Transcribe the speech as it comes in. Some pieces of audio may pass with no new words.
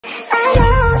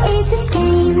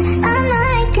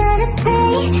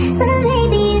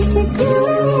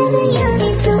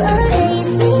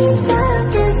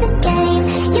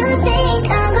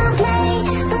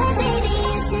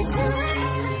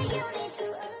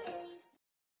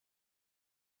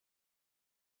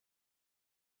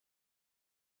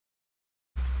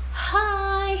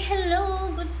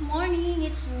Hello, good morning.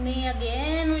 It's me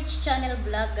again, Rich Channel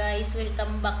Vlog, guys.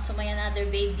 Welcome back to my another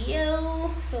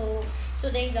video. So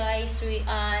today, guys,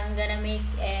 I'm gonna make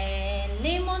a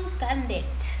lemon candied.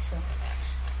 So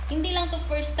hindi lang to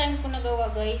first time ko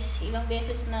nagawa, guys. Ilang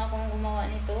beses na akong gumawa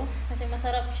nito kasi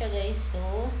masarap siya, guys.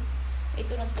 So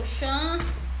ito na po siya.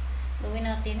 Gawin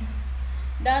natin.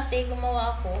 Dati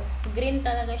gumawa ako, green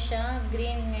talaga siya.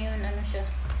 Green, ngayon ano siya,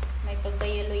 may pagka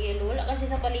yellow. Wala kasi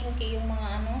sa palengke yung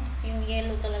mga yung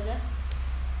yellow talaga.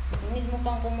 Need mo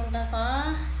pang pumunta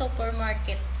sa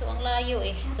supermarket. So ang layo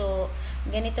eh. So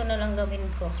ganito na lang gawin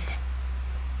ko.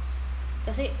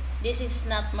 Kasi this is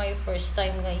not my first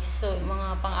time, guys. So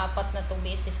mga pang-apat na to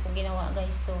beses kong ginawa,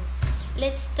 guys. So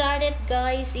let's start it,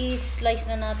 guys. I-slice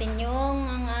na natin yung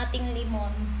ang ating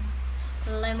lemon.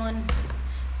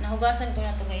 Nahugasan ko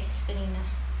na to, guys, kanina.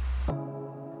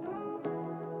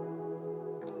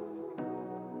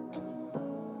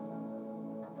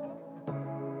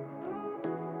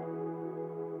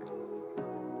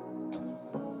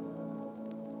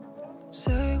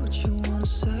 Say what you wanna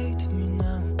say to me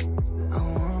now. I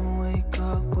wanna wake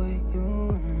up with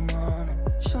you in the morning.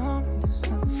 Show me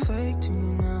there's nothing fake to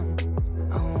me now.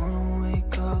 I wanna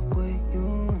wake up with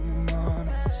you in the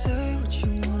morning. Say what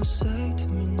you wanna say to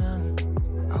me now.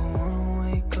 I wanna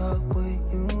wake up with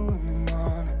you in the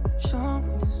morning. Show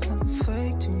me there's nothing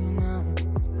fake to me now.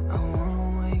 I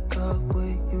wanna wake up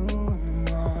with you in the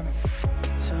morning.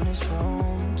 Turn this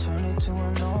room, turn it to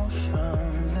an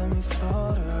ocean. Let me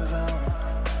float around.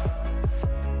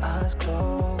 Eyes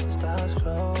closed,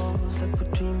 like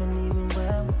we're dreaming even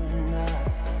when we're not.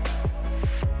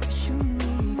 But you and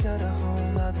me got a whole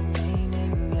lot of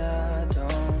meaning, I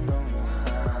don't know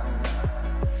how.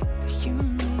 You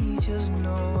and me just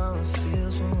know how it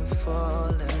feels when we're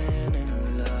falling in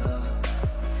love.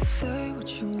 Say what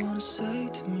you wanna say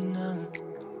to me now.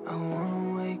 I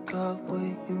wanna wake up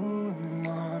with you in the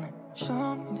morning.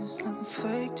 Show me there's nothing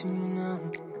fake to me now.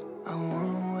 I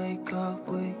wanna wake up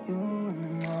with you in the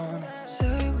morning.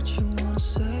 Say what you wanna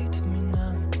say to me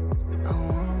now. I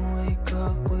wanna wake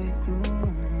up with you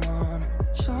in the morning.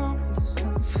 Show me there's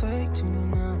nothing fake to me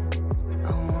now.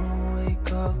 I wanna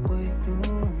wake up with you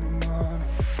in the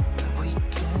morning. But we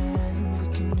can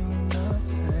do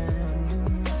nothing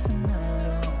at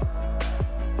all.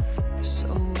 So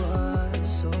what,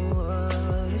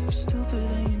 if you're stupid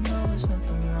then you know there's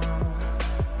nothing wrong.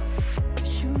 But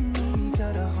you and me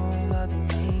got a whole lot of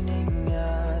meaning,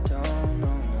 I don't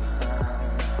know how.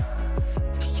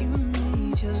 You and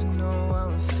me just know how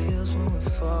it feels when we're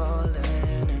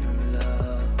falling in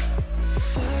love.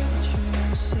 Say what you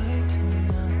wanna say to me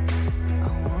now. I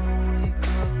wanna wake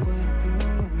up with you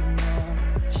in the morning.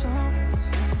 Show me there's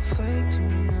nothing fake to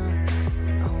me now.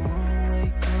 I wanna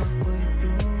wake up with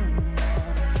you in the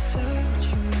morning. Say what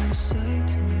you wanna say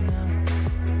to me now.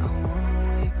 I wanna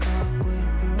wake up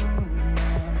with you in the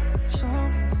morning. Show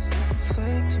me there's nothing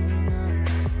fake to me now.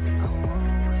 I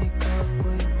wanna wake up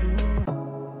with you.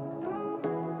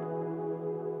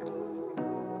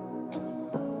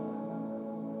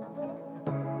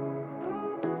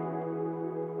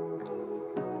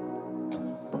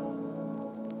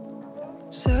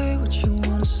 Say what you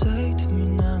wanna say to me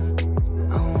now.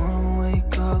 I wanna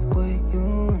wake up with you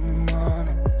in the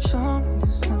morning. Show me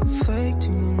there's nothing fake to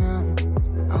me now.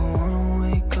 I wanna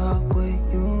wake up with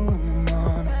you in the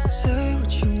morning. Say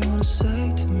what you wanna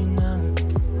say to me now.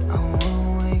 I wanna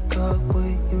wake up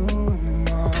with you in the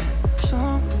morning. Show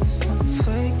me there's nothing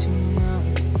fake to me now.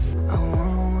 I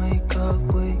wanna wake up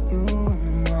with you in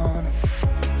the morning.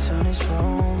 Turn this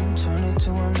room, turn it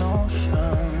to an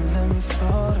ocean. Let me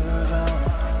float around.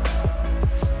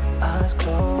 Eyes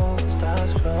closed,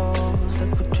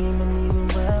 like we're dreaming even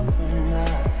when we're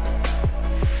not.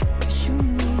 But you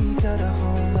and me got a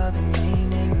whole lot of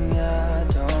meaning, I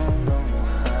don't know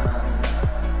how.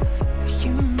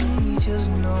 You and me just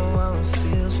know how it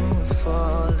feels when we're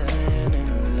falling in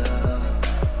love.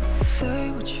 Say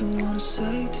what you wanna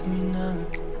say to me now.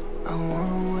 I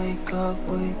wanna wake up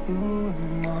with you in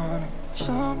the morning.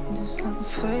 Show me there's nothing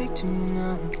fake to me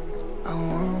now. I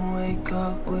wanna wake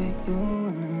up with you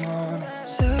in the morning.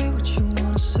 Say what you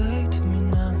wanna say to me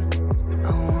now.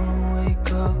 I wanna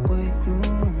wake up with you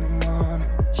in the morning.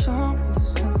 Show me there's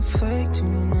nothing fake to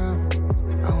me now.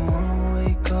 I wanna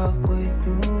wake up with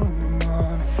you in the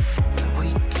morning. But we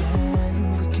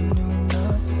can do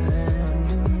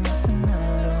nothing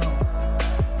at all.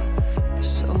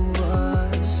 So what,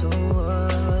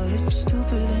 if you're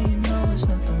stupid then you know there's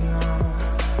nothing wrong.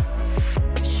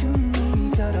 But you and me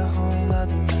got a whole lot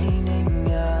of meaning,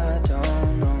 I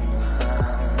don't know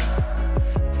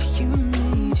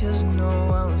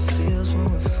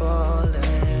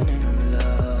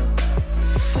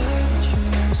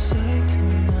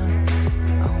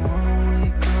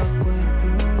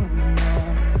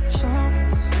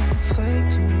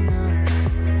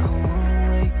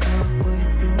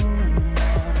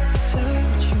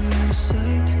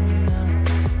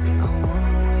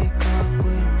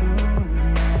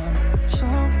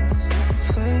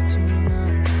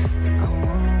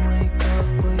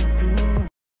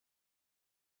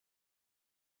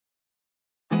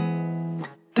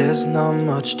There's not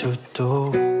much to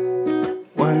do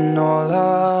when all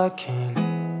I can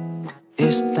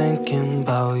is thinking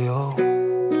about you.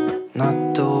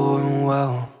 Not doing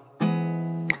well,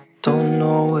 don't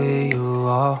know where you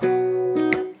are,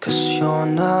 'cause you're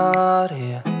not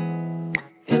here.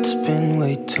 It's been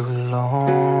way too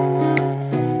long.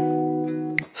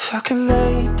 If I could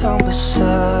lay down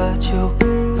beside you,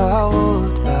 I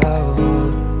would,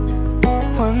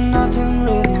 when nothing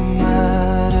really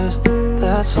matters,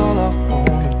 that's all I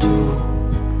wanna do.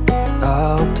 I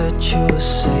hope that you are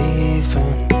safe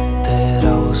and that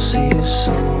I will see you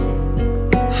soon.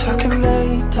 If I could lay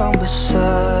down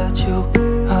beside you,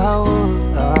 I would,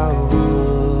 I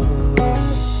would,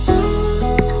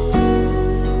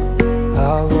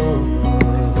 I would,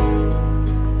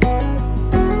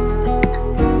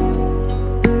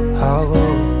 I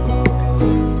would.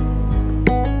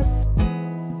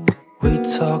 We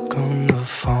talk on the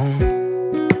phone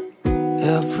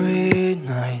every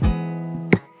night.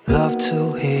 Love to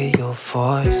hear your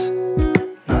voice.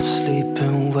 Not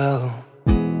sleeping well,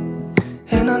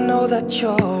 and I know that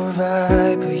you're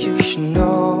right, but you should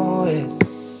know it.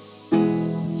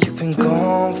 You've been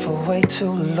gone for way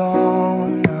too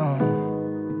long now.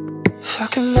 If I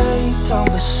could lay down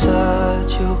beside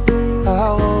you, I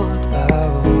would, I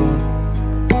would.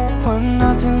 When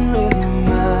nothing really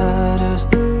matters,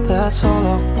 that's all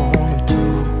I wanna do.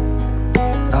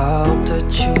 I hope that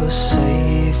you are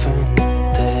safe and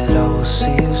that I will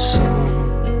see you soon.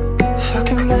 If I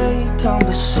could lay down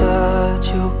beside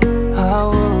you, I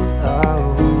would, I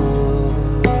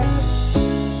would.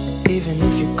 Even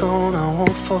if you're gone, I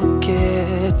won't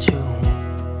forget you.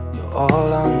 You're all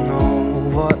I know,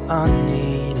 what I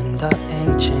need, and that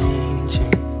ain't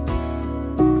changing.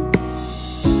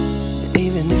 And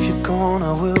even if you're gone,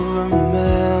 I will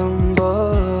remember.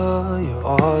 You're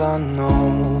all I know,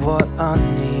 what I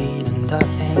need, and that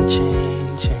ain't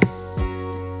changing.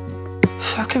 If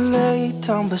I could lay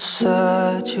down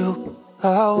beside you, I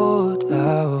would,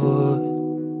 I would.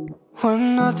 When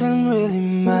nothing really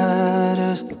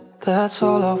matters, that's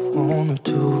all I wanna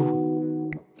do.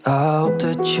 I hope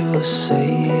that you are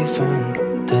safe and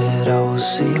that I will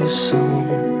see you soon.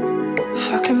 If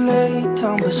I could lay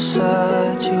down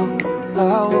beside you, I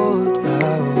would,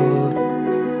 I would.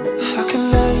 If I could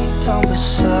lay down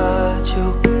beside you,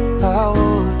 I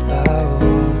would, I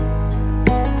would.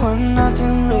 When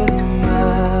nothing really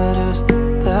matters,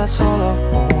 that's all I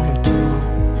wanna do.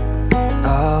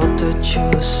 I hope that you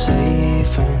are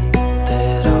safe and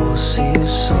that I will see you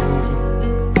soon.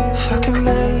 If I could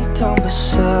lay down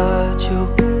beside you,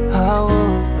 I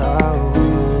would, I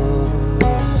would,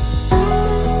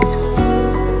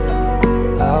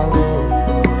 I would,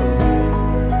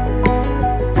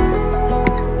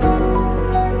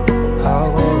 I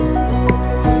would.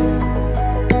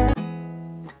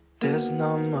 There's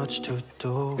not much to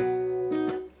do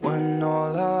when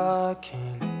all I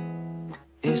can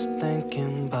is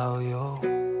thinking about you.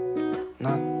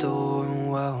 Not doing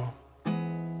well,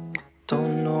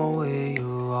 don't know where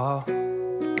you are,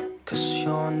 'cause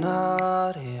you're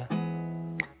not here.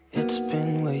 It's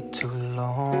been way too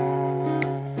long.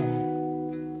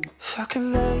 If I could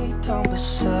lay down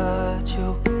beside you,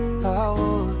 I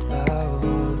would, I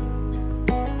would.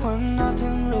 When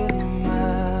nothing really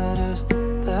matters,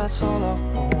 that's all I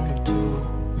wanna do.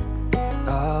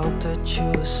 I hope that you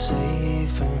are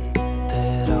safe and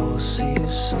that I will see you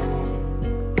soon.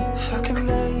 If I could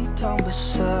lay down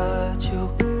beside you,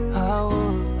 I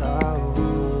would, I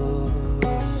would,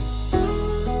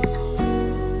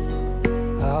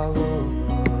 I would,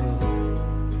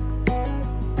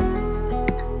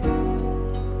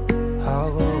 I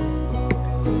would.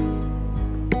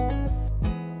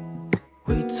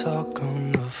 We talk on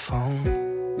the phone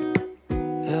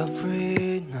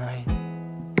every night.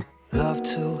 Love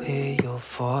to hear your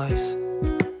voice.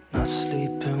 Not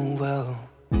sleeping well,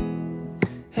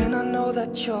 and I know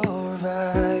that you're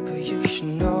right, but you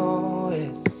should know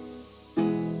it.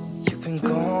 You've been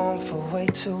gone for way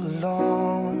too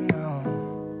long now.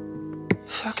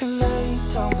 If I could lay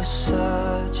down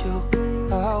beside you,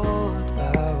 I would,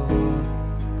 I would.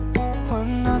 When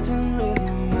nothing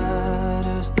really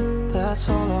matters, that's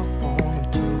all I wanna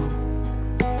do.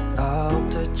 I hope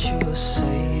that you are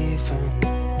safe and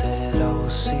that I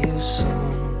will see you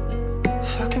soon.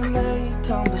 If I could lay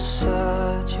down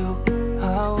beside you, I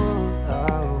would,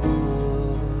 I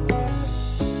would.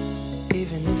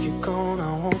 Even if you're gone,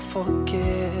 I won't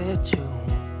forget you.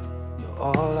 You're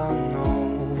all I know,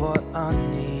 what I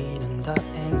need, and that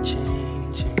ain't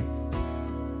changing.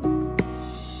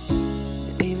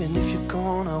 And even if you're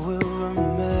gone, I will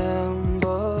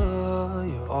remember.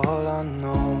 You're all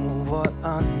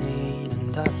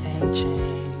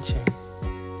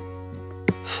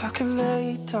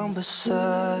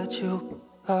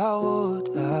I would.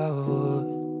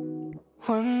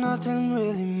 When nothing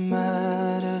really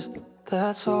matters,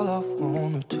 that's all I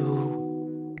wanna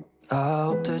do. I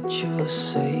hope that you are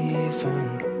safe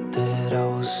and that I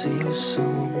will see you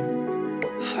soon.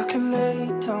 If I can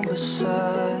lay down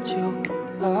beside you,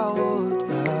 I would.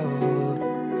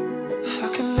 If I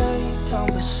can lay down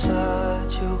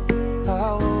beside you, I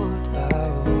would.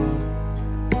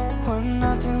 When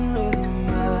nothing really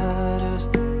matters,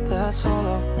 that's all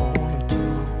I wanna do.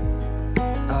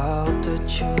 I hope that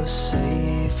you are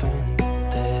safe and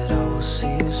that I will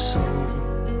see you soon.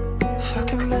 If I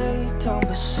can lay down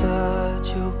beside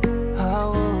you, I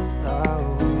would.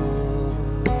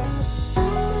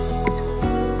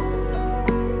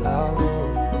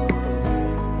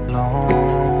 Long.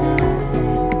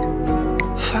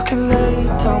 If I can lay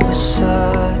down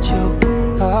beside you,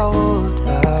 I would.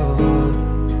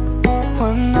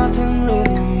 When nothing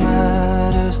really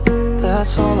matters,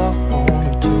 that's all I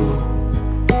wanna do.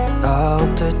 I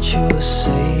hope that you are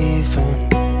safe and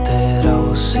that I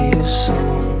will see you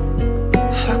soon.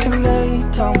 If I can lay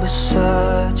down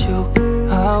beside you,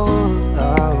 I would.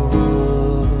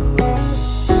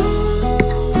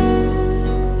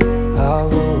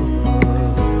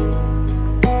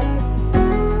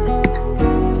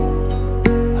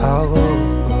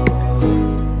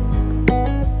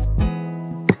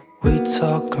 We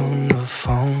talk on the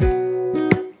phone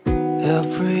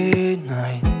every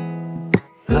night.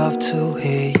 Love to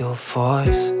hear your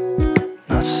voice.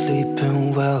 Not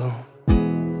sleeping well,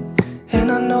 and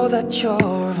I know that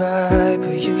you're right,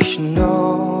 but you should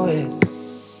know it.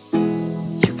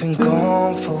 You've been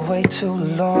gone for way too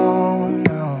long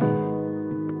now.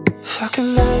 If I can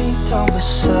lay down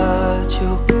beside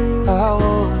you, I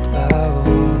would.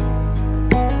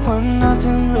 When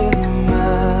nothing really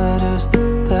matters,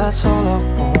 that's all I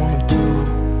wanna do.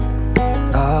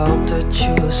 I hope that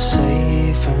you are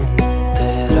safe and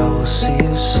that I will see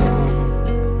you soon.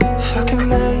 If I can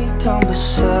lay down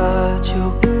beside